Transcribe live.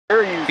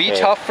Be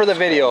tough for the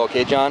video,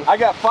 okay, John? I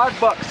got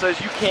 $5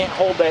 says you can't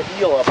hold that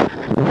eel up with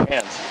your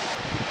hands.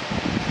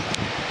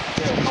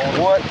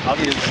 What? I'll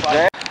give you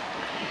 $5.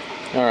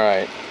 All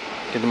right,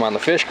 get them on the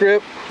fish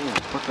grip.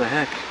 What the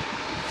heck?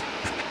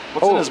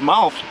 What's in his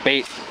mouth?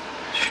 Bait.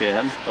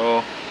 Shad.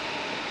 Oh.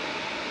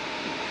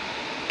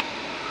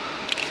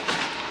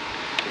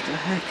 What the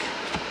heck?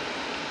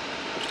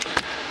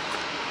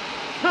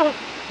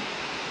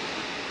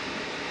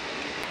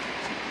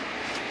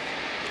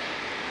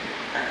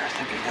 I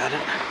think I got it.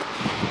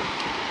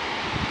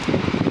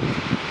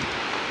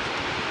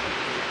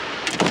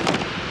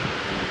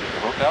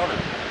 Hook out it.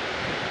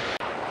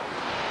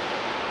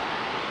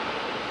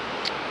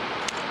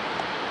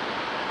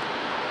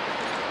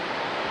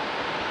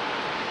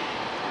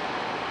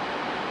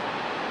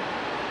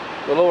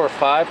 A little over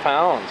 5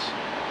 pounds.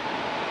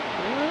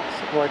 Yeah,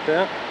 something like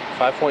that.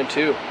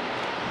 5.2.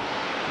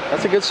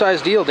 That's a good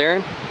sized deal,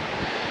 Darren.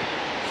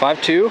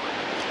 5.2.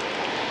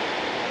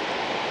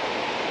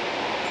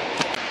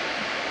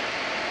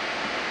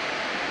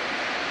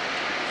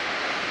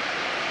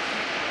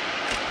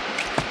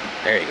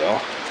 There you go.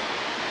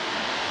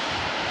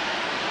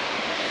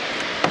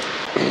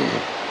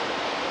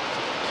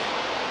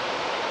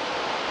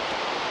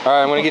 All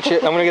right, I'm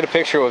gonna get a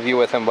picture of you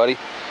with him, buddy.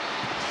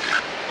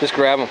 Just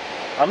grab him.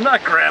 I'm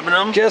not grabbing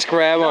him. Just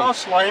grab him. You know how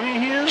slimy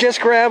he is? Just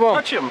grab him.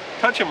 Touch him.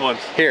 Touch him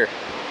once. Here,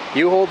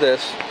 you hold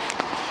this.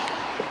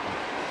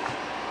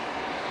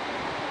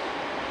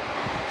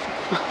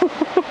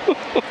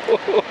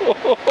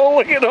 Oh,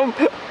 look at him.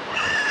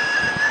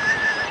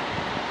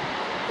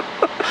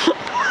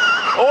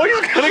 Oh,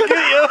 he's gonna get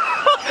you.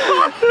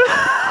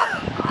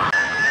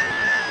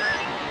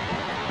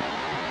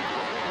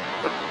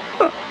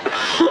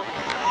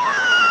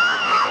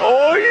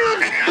 Oh, he's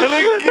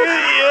gonna get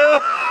you.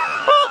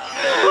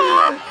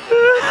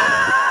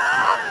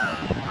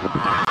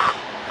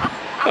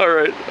 All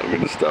right, I'm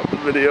gonna stop the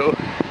video.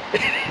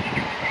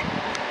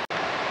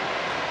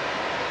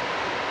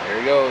 There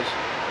he goes.